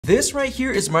This right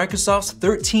here is Microsoft's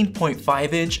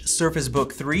 13.5-inch Surface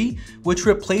Book 3, which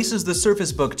replaces the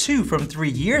Surface Book 2 from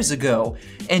 3 years ago.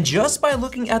 And just by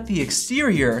looking at the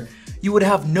exterior, you would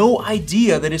have no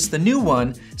idea that it's the new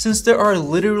one, since there are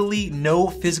literally no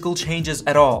physical changes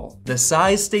at all. The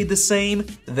size stayed the same,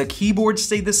 the keyboard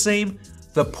stayed the same,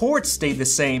 the ports stayed the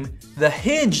same, the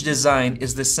hinge design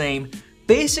is the same.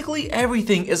 Basically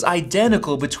everything is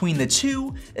identical between the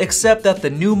two, except that the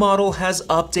new model has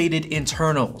updated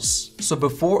internals. So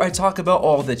before I talk about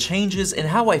all the changes and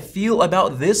how I feel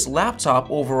about this laptop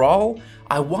overall,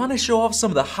 I want to show off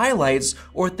some of the highlights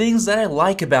or things that I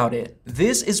like about it.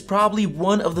 This is probably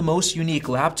one of the most unique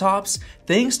laptops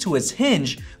thanks to its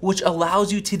hinge, which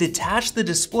allows you to detach the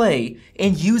display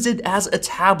and use it as a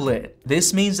tablet.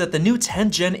 This means that the new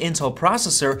 10th gen Intel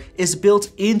processor is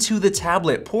built into the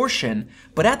tablet portion,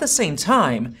 but at the same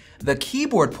time, the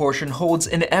keyboard portion holds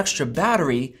an extra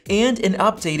battery and an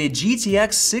updated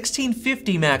GTX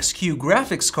 1650 Max-Q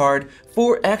graphics card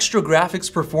for extra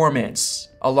graphics performance.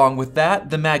 Along with that,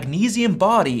 the magnesium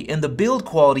body and the build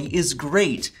quality is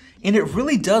great, and it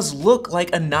really does look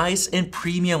like a nice and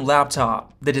premium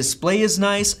laptop. The display is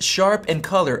nice, sharp, and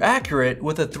color accurate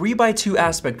with a 3:2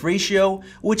 aspect ratio,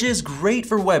 which is great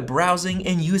for web browsing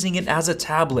and using it as a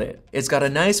tablet. It's got a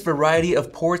nice variety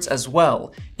of ports as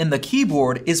well, and the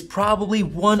keyboard is probably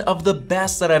one of the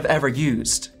best that I've ever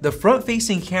used. The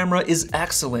front-facing camera is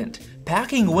excellent,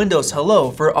 packing Windows Hello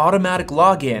for automatic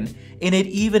login, and it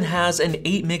even has an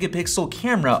 8-megapixel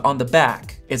camera on the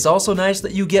back. It's also nice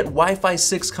that you get Wi-Fi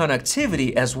 6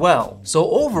 connectivity as well. So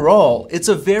overall, it's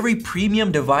a very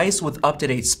premium device with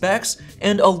up-to-date specs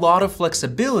and a lot of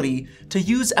flexibility to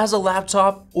use as a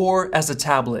laptop or as a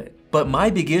tablet. But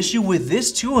my big issue with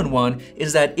this 2-in-1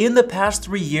 is that in the past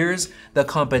 3 years, the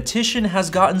competition has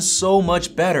gotten so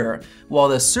much better, while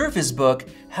the Surface Book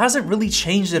hasn't really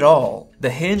changed at all.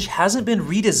 The hinge hasn't been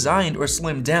redesigned or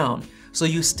slimmed down, so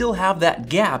you still have that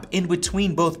gap in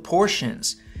between both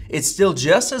portions. It's still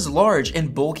just as large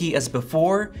and bulky as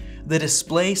before, the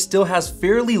display still has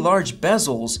fairly large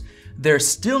bezels, there's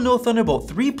still no Thunderbolt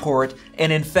 3 port,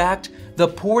 and in fact, the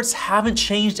ports haven't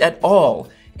changed at all,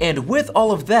 and with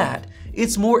all of that,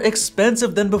 it's more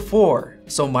expensive than before.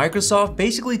 So Microsoft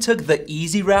basically took the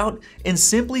easy route and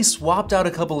simply swapped out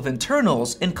a couple of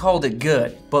internals and called it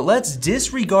good. But let's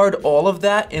disregard all of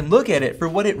that and look at it for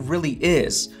what it really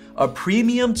is. A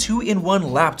premium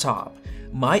 2-in-1 laptop.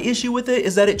 My issue with it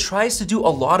is that it tries to do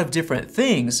a lot of different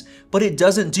things, but it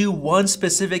doesn't do one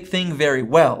specific thing very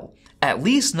well. At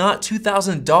least not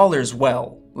 $2,000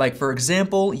 well. Like for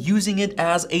example, using it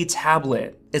as a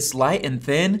tablet. It's light and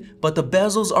thin, but the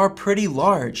bezels are pretty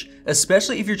large,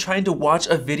 especially if you're trying to watch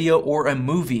a video or a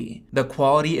movie. The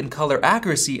quality and color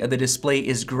accuracy of the display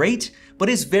is great, but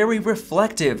it's very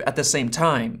reflective at the same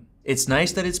time. It's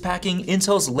nice that it's packing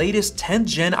Intel's latest 10th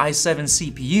gen i7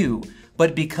 CPU,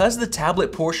 but because the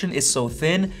tablet portion is so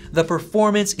thin, the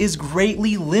performance is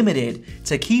greatly limited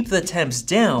to keep the temps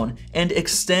down and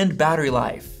extend battery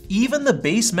life. Even the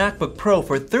base MacBook Pro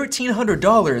for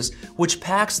 $1,300, which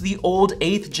packs the old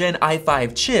 8th gen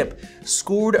i5 chip,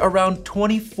 scored around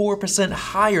 24%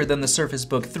 higher than the Surface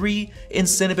Book 3 in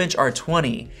Cinebench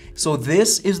R20. So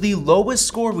this is the lowest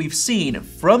score we've seen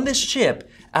from this chip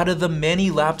out of the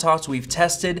many laptops we've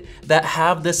tested that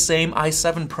have the same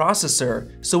i7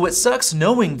 processor. So it sucks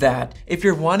knowing that if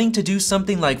you're wanting to do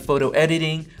something like photo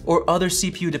editing or other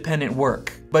CPU dependent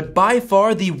work. But by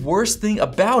far the worst thing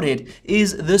about it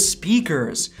is the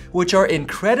speakers, which are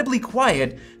incredibly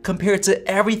quiet compared to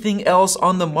everything else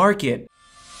on the market.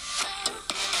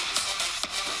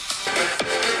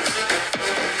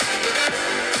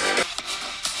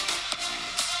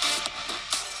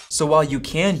 So while you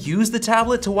can use the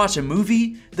tablet to watch a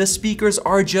movie, the speakers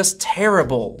are just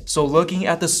terrible. So looking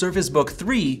at the Surface Book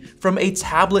 3 from a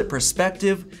tablet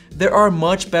perspective, there are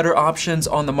much better options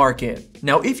on the market.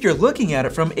 Now, if you're looking at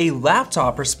it from a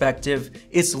laptop perspective,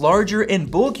 it's larger and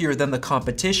bulkier than the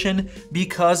competition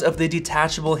because of the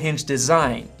detachable hinge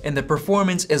design, and the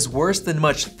performance is worse than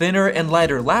much thinner and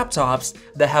lighter laptops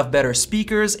that have better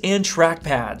speakers and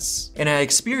trackpads. And I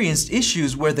experienced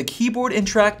issues where the keyboard and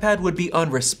trackpad would be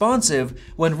unresponsive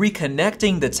when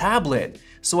reconnecting the tablet,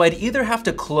 so I'd either have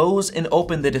to close and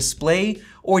open the display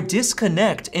or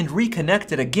disconnect and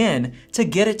reconnect it again to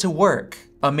get it to work.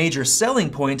 A major selling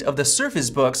point of the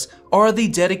Surface Books are the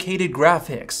dedicated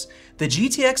graphics. The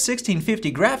GTX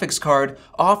 1650 graphics card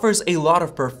offers a lot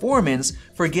of performance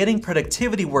for getting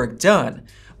productivity work done,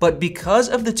 but because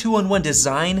of the 2-in-1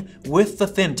 design with the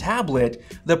thin tablet,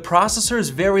 the processor's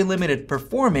very limited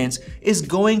performance is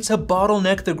going to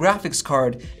bottleneck the graphics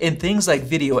card in things like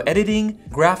video editing,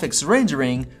 graphics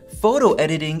rendering, photo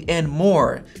editing, and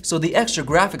more, so the extra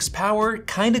graphics power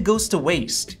kinda goes to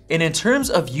waste. And in terms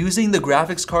of using the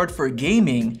graphics card for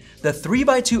gaming, the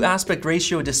 3:2 aspect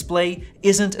ratio display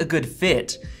isn't a good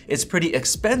fit. It's pretty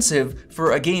expensive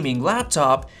for a gaming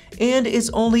laptop, and it's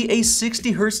only a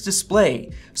 60Hz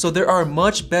display, so there are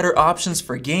much better options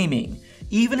for gaming,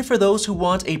 even for those who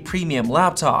want a premium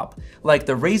laptop, like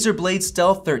the Razer Blade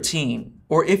Stealth 13.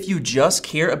 Or if you just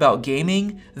care about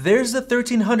gaming, there's the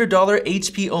 $1,300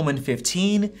 HP Omen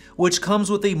 15, which comes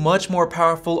with a much more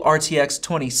powerful RTX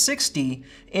 2060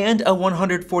 and a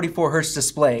 144Hz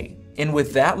display. And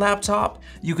with that laptop,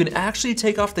 you can actually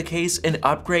take off the case and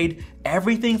upgrade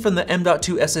everything from the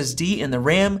M.2 SSD and the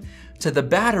RAM to the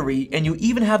battery, and you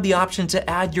even have the option to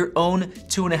add your own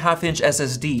 2.5-inch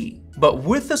SSD. But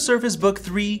with the Surface Book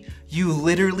 3, you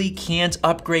literally can't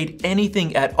upgrade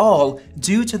anything at all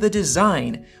due to the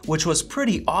design, which was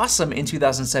pretty awesome in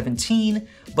 2017,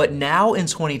 but now in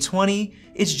 2020,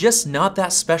 it's just not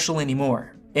that special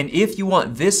anymore. And if you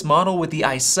want this model with the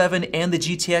i7 and the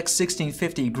GTX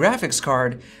 1650 graphics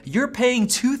card, you're paying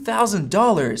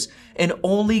 $2,000 and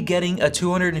only getting a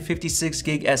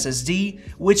 256GB SSD,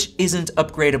 which isn't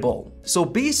upgradable. So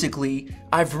basically,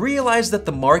 I've realized that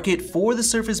the market for the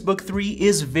Surface Book 3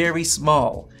 is very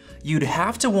small. You'd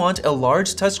have to want a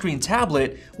large touchscreen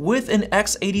tablet with an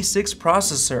x86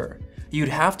 processor. You'd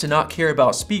have to not care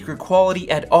about speaker quality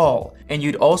at all, and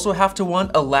you'd also have to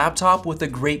want a laptop with a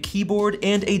great keyboard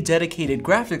and a dedicated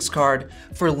graphics card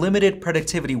for limited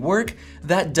productivity work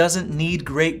that doesn't need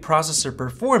great processor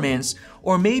performance,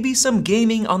 or maybe some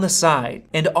gaming on the side.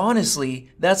 And honestly,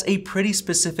 that's a pretty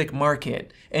specific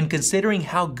market, and considering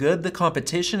how good the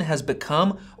competition has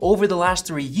become over the last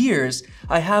 3 years,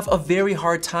 I have a very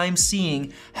hard time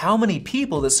seeing how many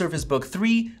people the Surface Book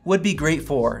 3 would be great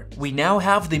for. We now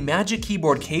have the Magic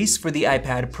Keyboard case for the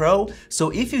iPad Pro,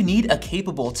 so if you need a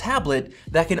capable tablet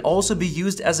that can also be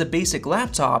used as a basic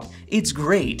laptop, it's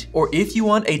great. Or if you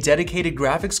want a dedicated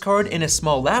graphics card in a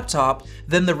small laptop,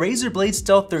 then the Razer Blade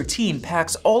Stealth 13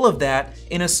 packs all of that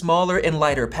in a smaller and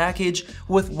lighter package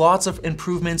with lots of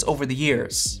improvements over the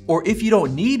years. Or if you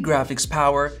don't need graphics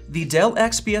power, the Dell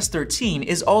XPS 13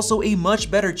 is also a much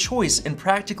better choice in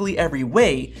practically every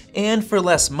way and for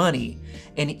less money.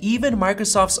 And even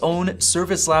Microsoft's own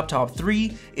Surface Laptop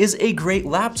 3 is a great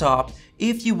laptop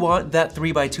if you want that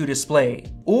 3:2 display.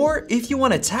 Or if you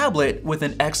want a tablet with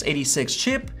an x86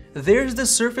 chip, there's the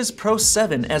Surface Pro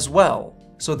 7 as well.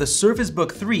 So the Surface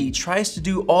Book 3 tries to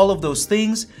do all of those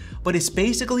things, but it's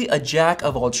basically a jack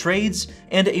of all trades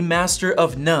and a master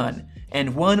of none,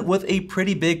 and one with a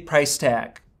pretty big price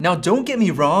tag. Now don't get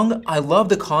me wrong, I love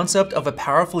the concept of a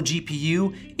powerful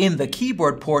GPU in the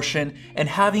keyboard portion and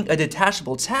having a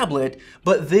detachable tablet,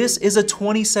 but this is a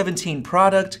 2017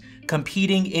 product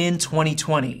competing in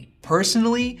 2020.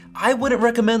 Personally, I wouldn't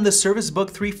recommend the Surface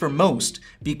Book 3 for most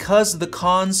because the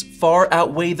cons far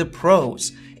outweigh the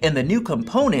pros, and the new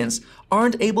components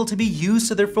aren't able to be used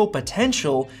to their full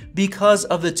potential because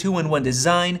of the 2-in-1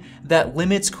 design that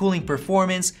limits cooling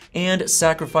performance and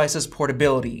sacrifices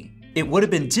portability. It would have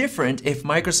been different if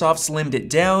Microsoft slimmed it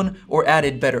down or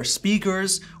added better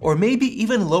speakers, or maybe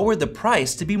even lowered the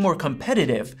price to be more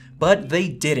competitive, but they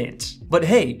didn't. But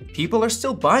hey, people are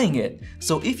still buying it,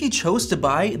 so if you chose to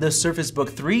buy the Surface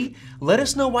Book 3, let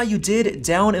us know why you did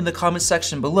down in the comment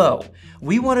section below.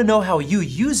 We want to know how you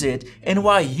use it and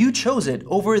why you chose it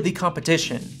over the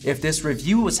competition. If this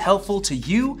review was helpful to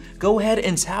you, go ahead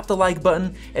and tap the like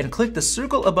button and click the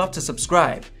circle above to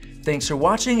subscribe. Thanks for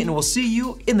watching, and we'll see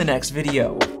you in the next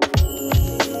video.